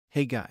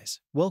Hey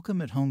guys,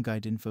 welcome at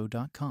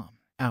homeguideinfo.com.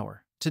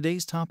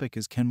 Today's topic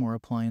is Kenmore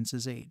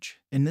appliances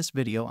age. In this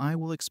video, I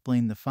will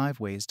explain the 5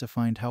 ways to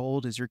find how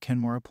old is your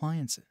Kenmore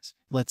appliances.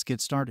 Let's get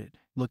started.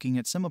 Looking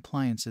at some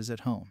appliances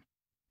at home.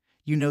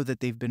 You know that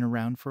they've been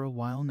around for a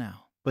while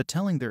now, but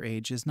telling their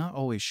age is not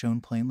always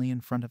shown plainly in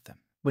front of them.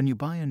 When you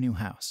buy a new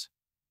house,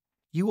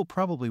 you will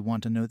probably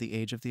want to know the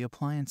age of the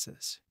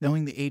appliances.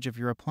 Knowing the age of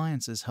your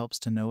appliances helps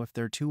to know if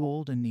they're too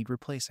old and need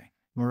replacing.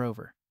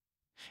 Moreover,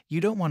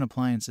 you don't want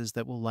appliances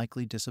that will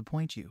likely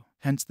disappoint you,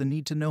 hence the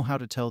need to know how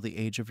to tell the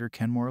age of your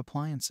Kenmore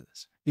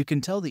appliances. You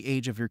can tell the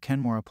age of your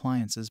Kenmore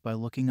appliances by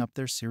looking up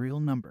their serial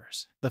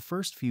numbers. The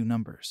first few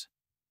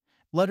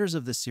letters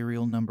of the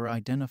serial number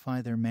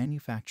identify their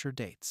manufacture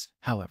dates.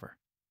 However,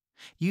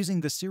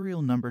 using the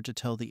serial number to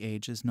tell the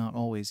age is not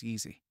always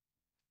easy.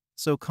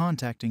 So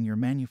contacting your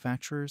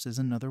manufacturers is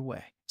another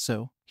way.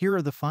 So, here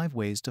are the 5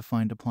 ways to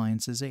find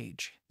appliances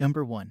age.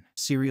 Number 1.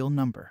 Serial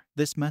number.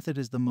 This method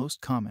is the most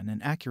common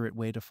and accurate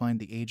way to find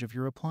the age of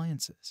your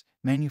appliances.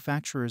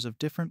 Manufacturers of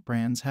different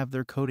brands have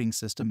their coding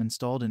system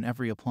installed in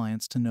every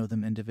appliance to know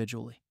them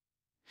individually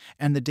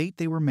and the date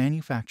they were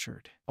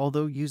manufactured.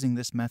 Although using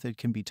this method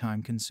can be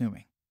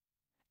time-consuming,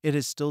 it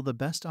is still the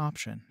best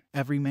option.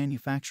 Every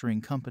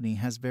manufacturing company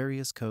has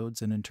various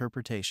codes and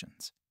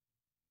interpretations,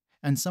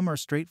 and some are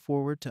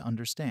straightforward to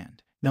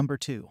understand. Number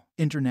 2.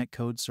 Internet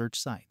code search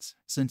sites.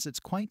 Since it's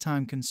quite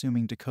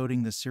time-consuming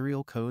decoding the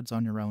serial codes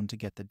on your own to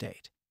get the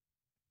date,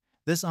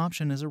 this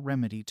option is a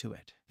remedy to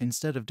it.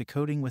 Instead of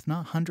decoding with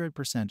not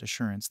 100%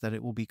 assurance that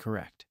it will be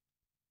correct,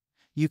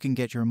 you can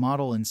get your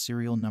model and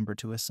serial number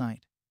to a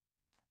site,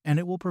 and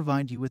it will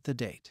provide you with the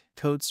date.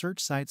 Code search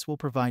sites will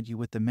provide you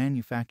with the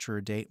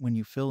manufacturer date when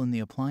you fill in the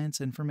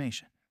appliance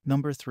information.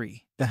 Number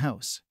 3. The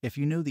house. If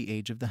you know the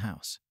age of the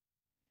house,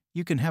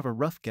 you can have a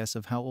rough guess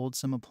of how old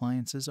some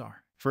appliances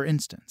are. For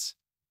instance,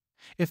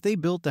 if they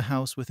built the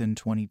house within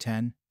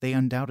 2010, they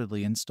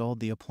undoubtedly installed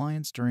the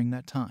appliance during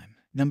that time.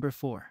 Number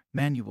 4.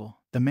 Manual.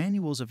 The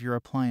manuals of your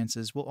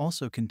appliances will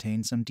also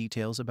contain some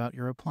details about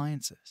your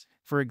appliances.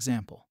 For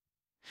example,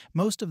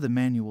 most of the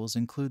manuals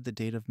include the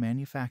date of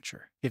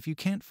manufacture. If you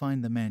can't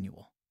find the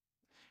manual,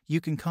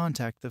 you can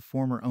contact the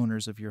former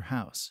owners of your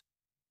house.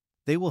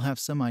 They will have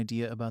some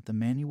idea about the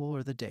manual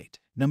or the date.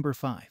 Number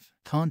 5.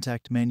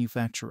 Contact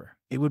manufacturer.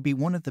 It would be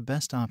one of the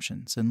best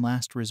options and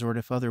last resort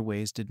if other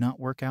ways did not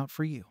work out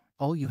for you.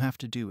 All you have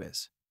to do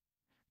is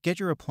get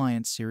your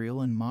appliance serial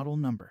and model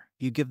number.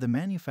 You give the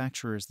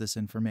manufacturers this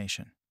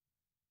information,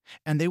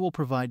 and they will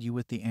provide you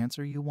with the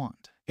answer you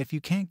want. If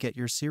you can't get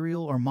your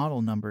serial or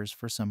model numbers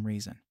for some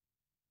reason,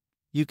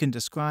 you can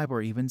describe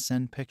or even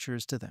send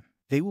pictures to them.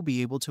 They will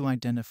be able to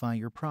identify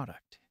your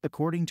product.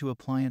 According to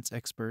appliance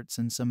experts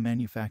and some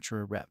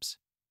manufacturer reps,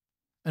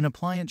 an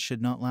appliance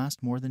should not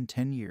last more than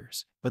 10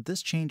 years, but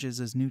this changes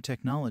as new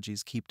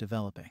technologies keep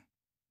developing.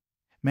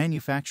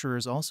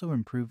 Manufacturers also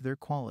improve their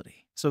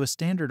quality, so a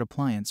standard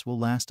appliance will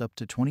last up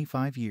to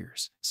 25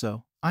 years.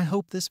 So, I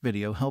hope this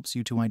video helps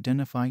you to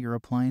identify your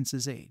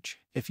appliance's age.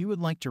 If you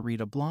would like to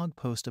read a blog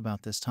post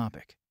about this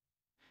topic,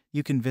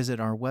 you can visit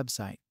our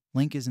website.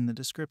 Link is in the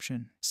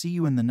description. See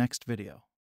you in the next video.